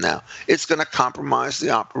examined now. It's going to compromise the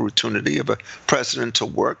opportunity of a president to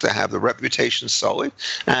work, to have the reputation sullied,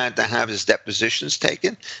 and to have his depositions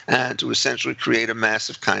taken, and to essentially create a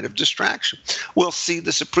massive kind of distraction. We'll see.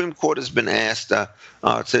 The Supreme Court has been asked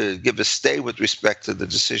to give a stay with respect to the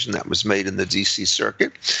decision that was made in the D.C.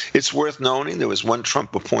 Circuit. It's worth noting there was one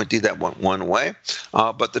Trump appointee that went one way,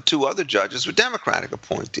 but the two other judges were Democratic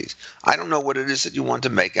appointees. I don't know what it is that you want to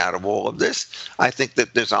make out of all of this. I think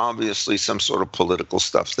that there's obviously some sort of political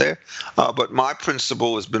stuff there, but my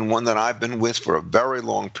principle has been one that I've been with for a very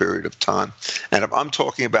long period of time. And if I'm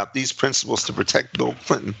talking about these principles to protect Bill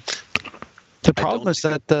Clinton, the problem is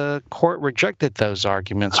that the court rejected those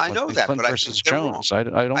arguments. I know that, Clinton but versus Jones. I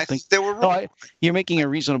don't think they were wrong. No, you're making a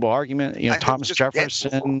reasonable argument. Thomas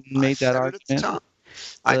Jefferson made that argument.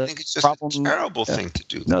 I think it's just a terrible thing to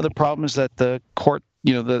do. No, the problem is that the court,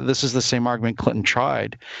 this is the same argument Clinton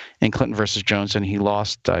tried in Clinton versus Jones, and he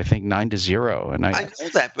lost, I think, 9-0. And I know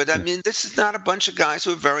that, but I mean, this is not a bunch of guys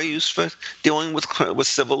who are very used for dealing with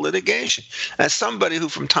civil litigation. As somebody who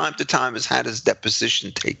from time to time has had his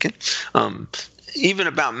deposition taken, even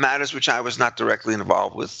about matters which I was not directly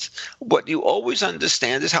involved with, what you always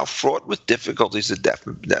understand is how fraught with difficulties a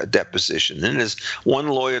deposition. And as one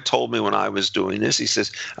lawyer told me when I was doing this, he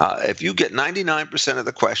says, if you get 99% of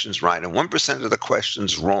the questions right and 1% of the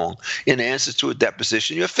questions wrong in answer to a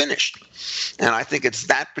deposition, you're finished. And I think it's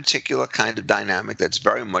that particular kind of dynamic that's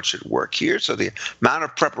very much at work here. So the amount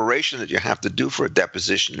of preparation that you have to do for a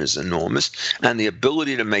deposition is enormous, and the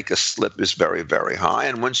ability to make a slip is very, very high.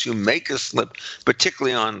 And once you make a slip,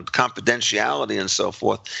 particularly on confidentiality and so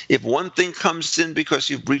forth, if one thing comes in because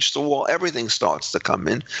you've breached the wall, everything starts to come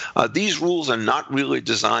in. These rules are not really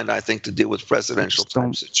designed, I think, to deal with presidential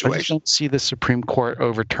type situations. I just don't see the Supreme Court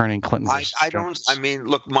overturning Clinton. I don't. I mean,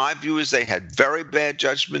 look, my view is they had very bad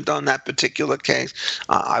judgment on that particular case.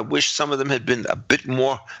 I wish some of them had been a bit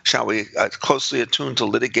more, shall we, closely attuned to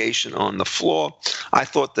litigation on the floor. I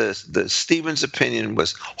thought the Stevens opinion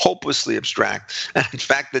was hopelessly abstract. And in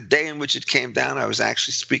fact, the day in which it came down, I was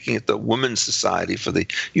actually speaking at the Women's Society for the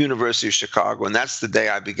University of Chicago, and that's the day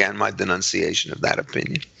I began my denunciation of that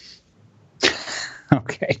opinion.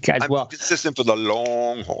 Okay, guys. I'm consistent for the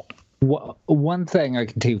long haul. One thing I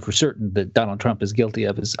can tell you for certain that Donald Trump is guilty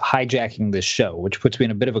of is hijacking this show, which puts me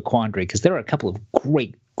in a bit of a quandary because there are a couple of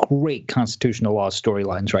great constitutional law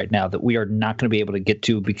storylines right now that we are not going to be able to get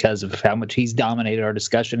to because of how much he's dominated our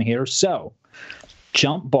discussion here. So,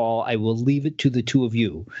 jump ball, I will leave it to the two of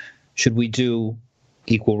you. Should we do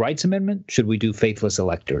Equal Rights Amendment? Should we do faithless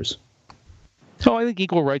electors? So I think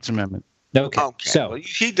Equal Rights Amendment. Okay. So well,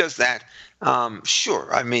 he does that. Sure.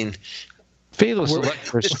 I mean, faithless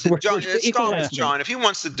electors. John, if he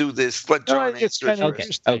wants to do this, let John answer it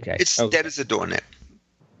first. Okay. It's dead as a doornail.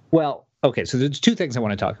 Well, okay. So there's two things I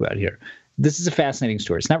want to talk about here. This is a fascinating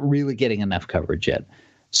story. It's not really getting enough coverage yet.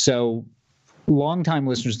 So longtime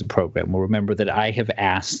listeners to the program will remember that I have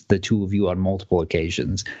asked the two of you on multiple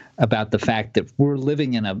occasions about the fact that we're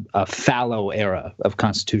living in a fallow era of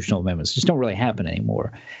constitutional amendments. It just don't really happen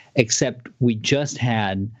anymore, except we just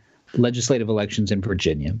had legislative elections in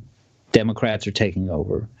Virginia. Democrats are taking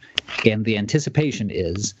over. And the anticipation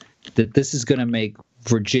is that this is going to make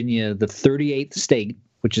Virginia the 38th state,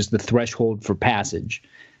 which is the threshold for passage,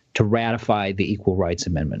 to ratify the Equal Rights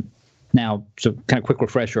Amendment. Now, so kind of quick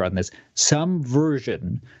refresher on this. Some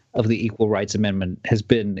version of the Equal Rights Amendment has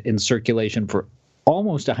been in circulation for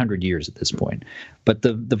almost 100 years at this point. But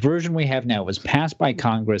the version we have now was passed by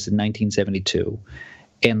Congress in 1972.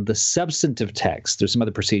 And the substantive text, there's some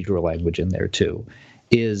other procedural language in there too,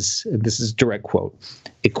 this is a direct quote,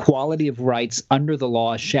 equality of rights under the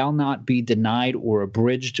law shall not be denied or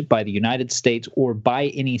abridged by the United States or by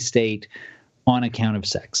any state on account of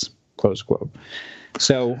sex. close quote.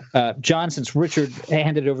 So, John, since Richard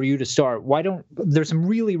handed it over to you to start, there's some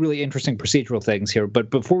really, really interesting procedural things here, but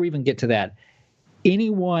before we even get to that,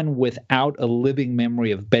 anyone without a living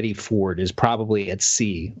memory of Betty Ford is probably at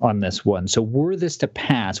sea on this one. So were this to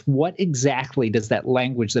pass, what exactly does that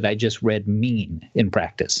language that I just read mean in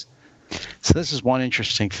practice? So this is one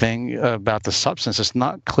interesting thing about the substance. It's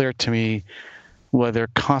not clear to me whether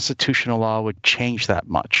constitutional law would change that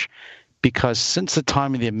much, because since the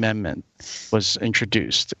time of the amendment was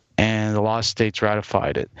introduced and the law states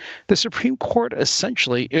ratified it, the Supreme Court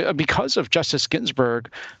essentially, because of Justice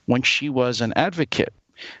Ginsburg when she was an advocate,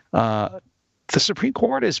 the Supreme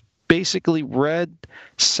Court has basically read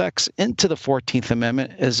sex into the 14th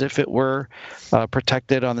Amendment as if it were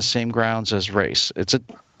protected on the same grounds as race. It's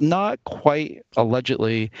not quite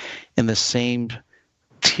allegedly in the same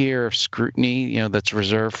tier of scrutiny, that's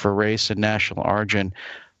reserved for race and national origin,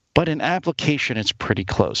 but in application, it's pretty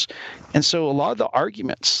close. And so a lot of the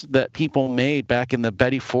arguments that people made back in the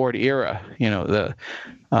Betty Ford era,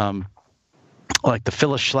 like the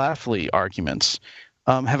Phyllis Schlafly arguments,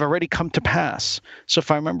 have already come to pass. So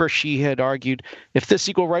if I remember, she had argued, if this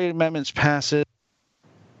Equal Rights Amendment passes,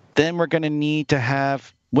 then we're going to need to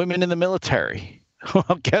have women in the military.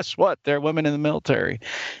 Well, guess what? There are women in the military.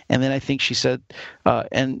 And then I think she said,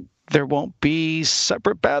 and there won't be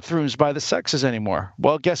separate bathrooms by the sexes anymore.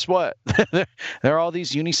 Well, guess what? There are all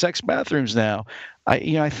these unisex bathrooms now.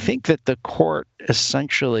 I think that the court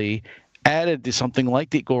essentially added to something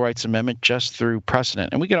like the Equal Rights Amendment just through precedent.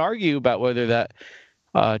 And we can argue about whether that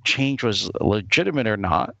change was legitimate or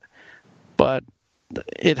not, but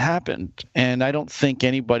it happened. And I don't think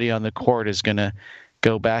anybody on the court is going to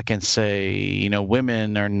go back and say,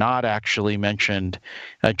 women are not actually mentioned,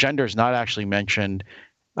 gender is not actually mentioned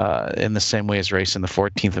in the same way as race in the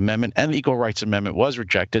 14th Amendment, and the Equal Rights Amendment was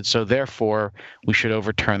rejected. So therefore, we should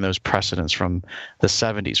overturn those precedents from the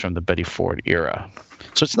 70s, from the Betty Ford era.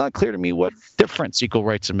 So it's not clear to me what difference Equal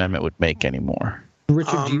Rights Amendment would make anymore.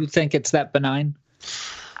 Richard, do you think it's that benign?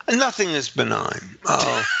 Nothing is benign.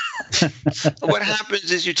 What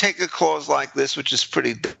happens is you take a clause like this, which is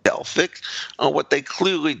pretty Delphic. What they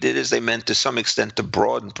clearly did is they meant to some extent to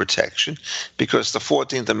broaden protection, because the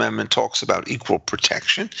 14th Amendment talks about equal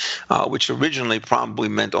protection, which originally probably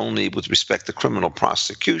meant only with respect to criminal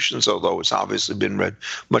prosecutions, although it's obviously been read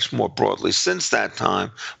much more broadly since that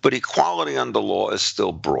time. But equality under law is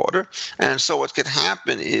still broader. And so what could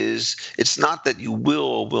happen is it's not that you will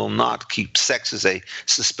or will not keep sex as a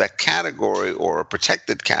suspect category or a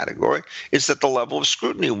protected category. Is that the level of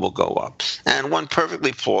scrutiny will go up. And one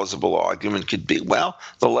perfectly plausible argument could be, well,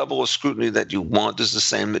 the level of scrutiny that you want is the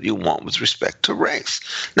same that you want with respect to race.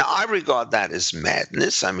 Now, I regard that as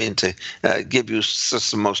madness. I mean, to give you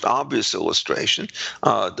just the most obvious illustration,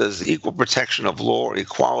 does equal protection of law or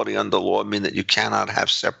equality under law mean that you cannot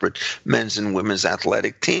have separate men's and women's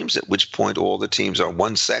athletic teams, at which point all the teams are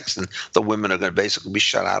one sex and the women are going to basically be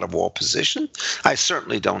shut out of all position? I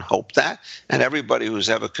certainly don't hope that. And everybody who's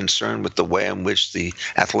ever concerned with the way in which the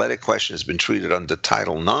athletic question has been treated under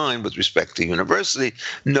Title IX with respect to university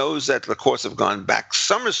knows that the courts have gone back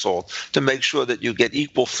somersault to make sure that you get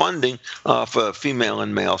equal funding for female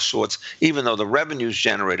and male sports, even though the revenues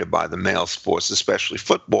generated by the male sports, especially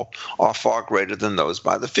football, are far greater than those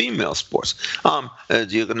by the female sports.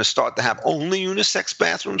 You're going to start to have only unisex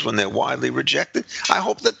bathrooms when they're widely rejected. I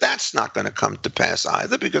hope that that's not going to come to pass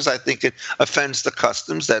either, because I think it offends the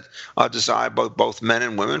customs that are desired by both men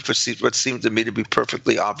and women for what seem to me to be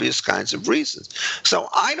perfectly obvious kinds of reasons. So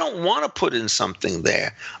I don't want to put in something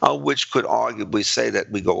there which could arguably say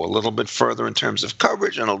that we go a little bit further in terms of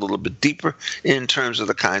coverage and a little bit deeper in terms of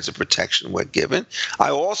the kinds of protection we're given. I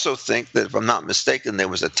also think that, if I'm not mistaken, there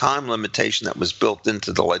was a time limitation that was built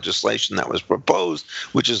into the legislation that was proposed,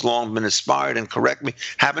 which has long been expired. And correct me,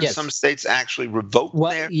 haven't some states actually revoked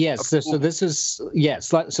their yes. So this is,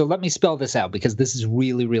 yes. So let me spell this out, because this is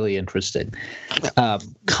really, really interesting.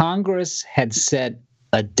 Congress had set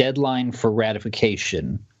a deadline for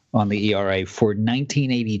ratification on the ERA for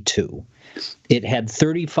 1982. It had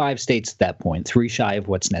 35 states at that point, 3 shy of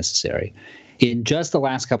what's necessary. In just the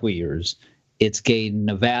last couple of years, it's gained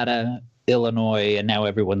Nevada, Illinois, and now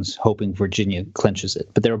everyone's hoping Virginia clinches it.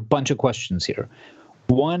 But there are a bunch of questions here.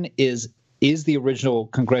 One is the original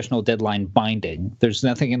congressional deadline binding? There's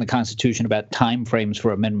nothing in the Constitution about timeframes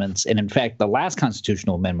for amendments. And in fact, the last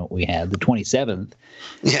constitutional amendment we had, the 27th,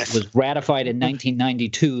 was ratified in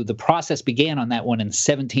 1992. The process began on that one in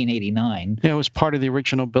 1789. Yeah, it was part of the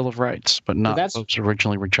original Bill of Rights, but not what was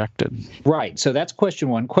originally rejected. Right. So that's question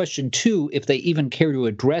one. Question two, if they even care to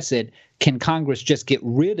address it, can Congress just get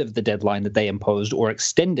rid of the deadline that they imposed or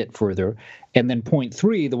extend it further? And then point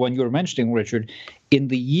 3, the one you were mentioning, Richard, in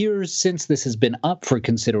the years since this has been up for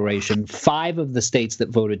consideration, 5 of the states that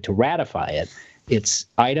voted to ratify it, it's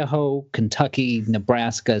Idaho, Kentucky,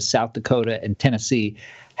 Nebraska, South Dakota, and Tennessee,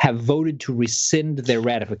 have voted to rescind their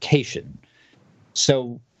ratification.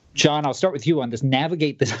 So, John, I'll start with you on this.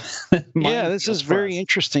 Navigate this. Yeah, this is very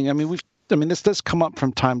interesting. I mean, this does come up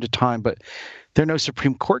from time to time, but there are no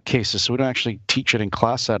Supreme Court cases, so we don't actually teach it in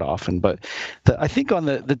class that often. But I think on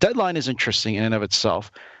the deadline is interesting in and of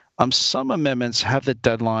itself. Some amendments have the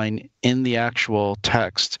deadline in the actual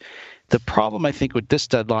text. The problem, I think, with this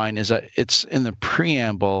deadline is that it's in the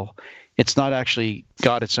preamble. It's not actually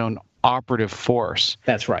got its own operative force.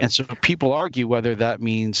 That's right. And so people argue whether that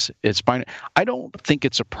means it's binding. I don't think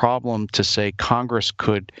it's a problem to say Congress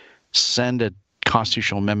could send a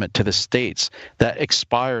constitutional amendment to the states that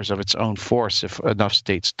expires of its own force if enough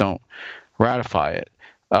states don't ratify it.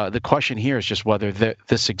 The question here is just whether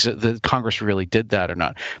the Congress really did that or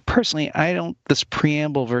not. Personally, this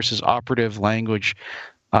preamble versus operative language,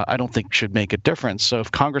 I don't think should make a difference. So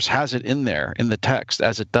if Congress has it in there in the text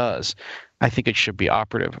as it does, I think it should be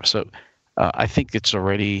operative. So I think it's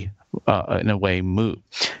already in a way moot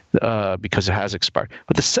because it has expired.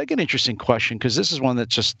 But the second interesting question, because this is one that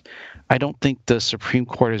just I don't think the Supreme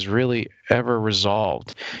Court has really ever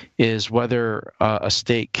resolved, is whether a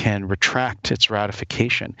state can retract its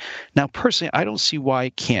ratification. Now, personally, I don't see why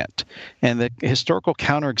it can't. And the historical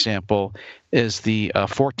counterexample is the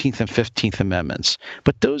 14th and 15th Amendments.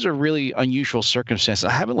 But those are really unusual circumstances.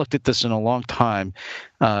 I haven't looked at this in a long time.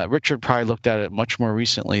 Richard probably looked at it much more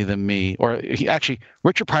recently than me.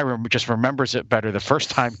 Richard probably just remembers it better the first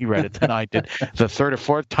time he read it than I did the third or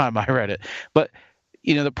fourth time I read it. But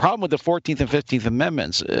the problem with the 14th and 15th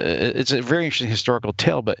Amendments, it's a very interesting historical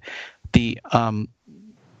tale, but there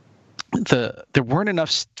weren't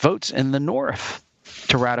enough votes in the North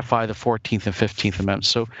to ratify the 14th and 15th Amendments.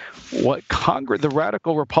 So what the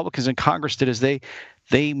radical Republicans in Congress did is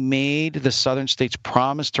they made the Southern states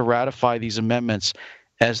promise to ratify these amendments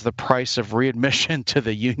as the price of readmission to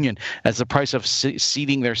the Union, as the price of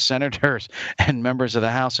seating their senators and members of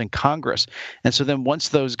the House and Congress. And so then once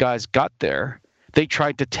those guys got there, they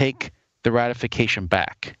tried to take the ratification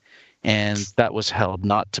back. And that was held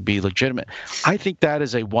not to be legitimate. I think that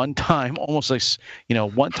is a one-time, almost like,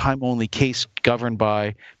 one-time only case governed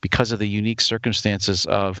because of the unique circumstances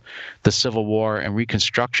of the Civil War and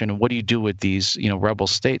Reconstruction. And what do you do with these, rebel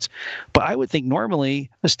states? But I would think normally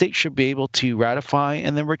a state should be able to ratify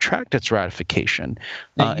and then retract its ratification.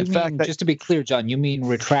 Just to be clear, John, you mean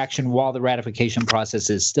retraction while the ratification process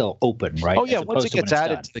is still open, right? Oh, yeah. Once it gets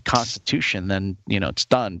added to the Constitution, then, it's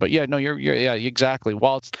done. But yeah, no, you're exactly.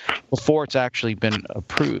 Before it's actually been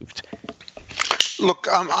approved. Look,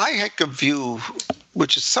 I take a view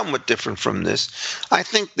which is somewhat different from this. I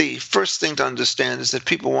think the first thing to understand is that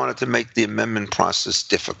people wanted to make the amendment process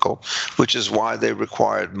difficult, which is why they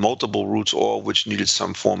required multiple routes, all which needed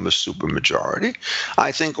some form of supermajority.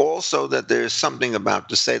 I think also that there's something about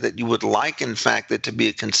to say that you would like, in fact, there to be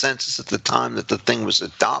a consensus at the time that the thing was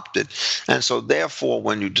adopted. And so therefore,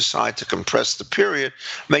 when you decide to compress the period,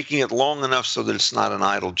 making it long enough so that it's not an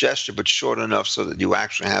idle gesture, but short enough so that you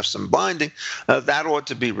actually have some binding, that ought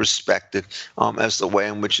to be respected as the way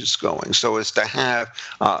in which it's going. So as to have,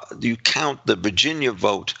 you count the Virginia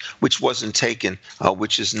vote, which wasn't taken,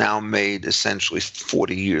 which is now made essentially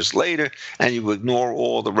 40 years later, and you ignore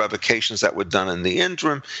all the revocations that were done in the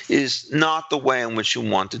interim, is not the way in which you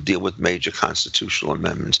want to deal with major constitutional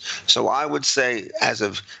amendments. So I would say as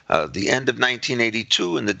of the end of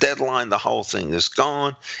 1982 and the deadline, the whole thing is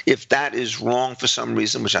gone. If that is wrong for some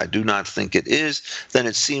reason, which I do not think it is, then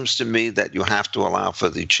it seems to me that you have to allow for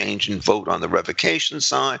the change in vote on the revocation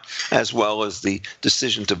side, as well as the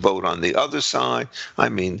decision to vote on the other side. I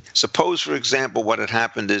mean, suppose, for example, what had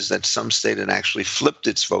happened is that some state had actually flipped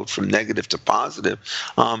its vote from negative to positive.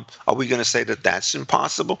 Are we going to say that that's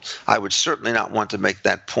impossible? I would certainly not want to make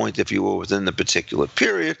that point if you were within the particular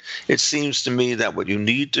period. It seems to me that what you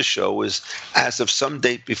need to show is, as of some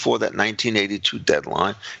date before that 1982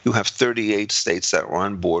 deadline, you have 38 states that were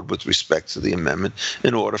on board with respect to the amendment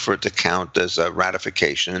in order for it to count as a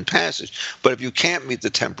ratification and passage. But if you can't meet the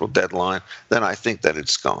temporal deadline, then I think that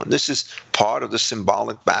it's gone. This is part of the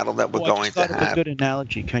symbolic battle that we're going to have. A good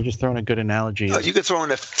analogy. Can I just throw in a good analogy? You could throw in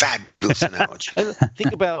a fabulous analogy.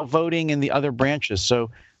 Think about voting in the other branches. So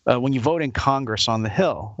when you vote in Congress on the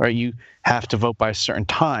Hill, right, you have to vote by a certain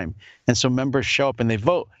time. And so members show up and they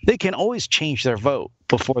vote. They can always change their vote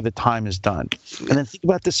before the time is done. And then think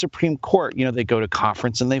about the Supreme Court. They go to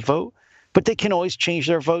conference and they vote. But they can always change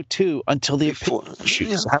their vote too until the opinion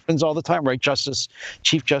shoots. It happens all the time, right?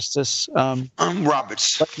 Chief Justice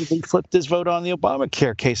Roberts he flipped his vote on the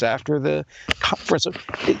Obamacare case after the conference.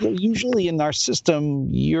 Usually in our system,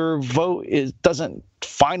 your vote doesn't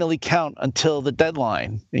finally count until the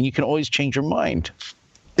deadline, and you can always change your mind.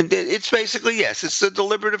 It's basically, yes, it's the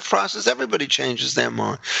deliberative process. Everybody changes their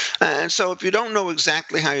mind. And so if you don't know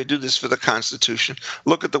exactly how you do this for the Constitution,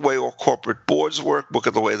 look at the way all corporate boards work, look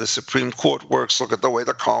at the way the Supreme Court works, look at the way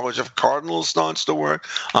the College of Cardinals starts to work,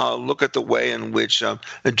 look at the way in which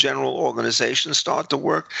general organizations start to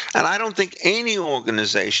work. And I don't think any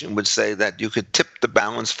organization would say that you could tip the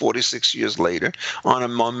balance 46 years later on a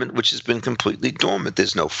moment which has been completely dormant.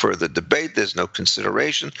 There's no further debate. There's no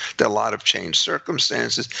consideration. There are a lot of changed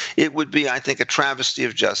circumstances. It would be, I think, a travesty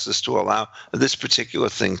of justice to allow this particular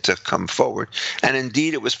thing to come forward. And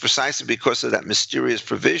indeed, it was precisely because of that mysterious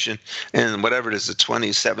provision in whatever it is, the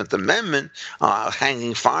 27th Amendment,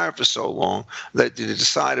 hanging fire for so long, that they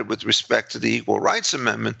decided with respect to the Equal Rights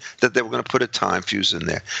Amendment that they were going to put a time fuse in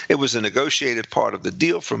there. It was a negotiated part of the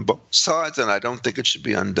deal from both sides, and I don't think it should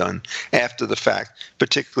be undone after the fact,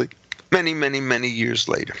 particularly many, many, many years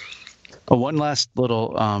later. One last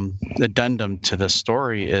little addendum to the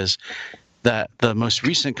story is that the most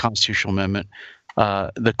recent constitutional amendment,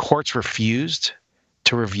 the courts refused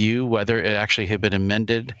to review whether it actually had been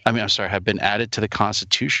had been added to the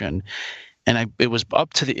Constitution. And it was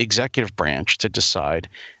up to the executive branch to decide.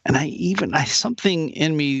 And something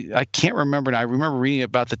in me, I can't remember, and I remember reading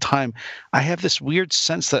about the time, I have this weird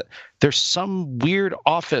sense that there's some weird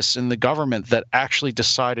office in the government that actually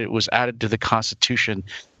decided it was added to the Constitution.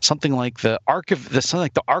 Something like the archivist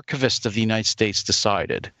of the United States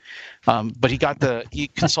decided. But he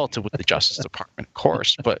consulted with the Justice Department, of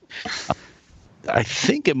course. But I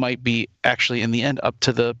think it might be actually in the end up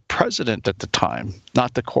to the president at the time,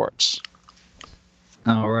 not the courts.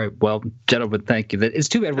 All right. Well, gentlemen, thank you. It's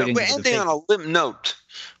too bad we didn't we're ending on a limp note.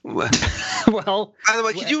 Well, by the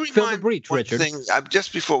way, could you remind me one thing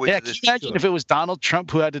just before we do this? Can you imagine if it was Donald Trump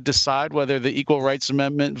who had to decide whether the Equal Rights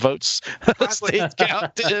Amendment votes states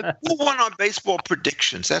counted? Who won on baseball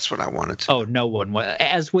predictions? That's what I wanted to know. Oh, no one.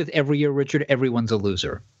 As with every year, Richard, everyone's a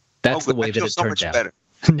loser. That's the way that it turned out. Better.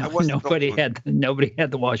 No, nobody had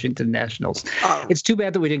the Washington Nationals. It's too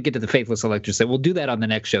bad that we didn't get to the faithless electors. We'll do that on the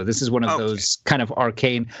next show. This is one of those kind of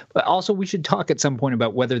arcane. But also, we should talk at some point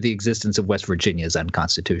about whether the existence of West Virginia is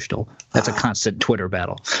unconstitutional. That's a constant Twitter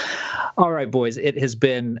battle. All right, boys, it has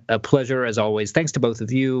been a pleasure as always. Thanks to both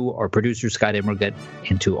of you, our producer Scott Immergut,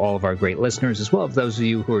 and to all of our great listeners, as well as those of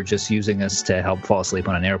you who are just using us to help fall asleep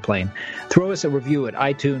on an airplane. Throw us a review at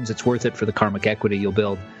iTunes. It's worth it for the karmic equity you'll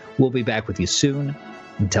build. We'll be back with you soon.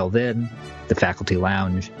 Until then, the Faculty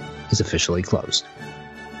Lounge is officially closed.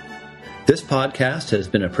 This podcast has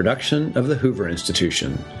been a production of the Hoover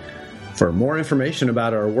Institution. For more information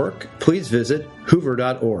about our work, please visit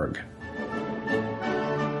hoover.org.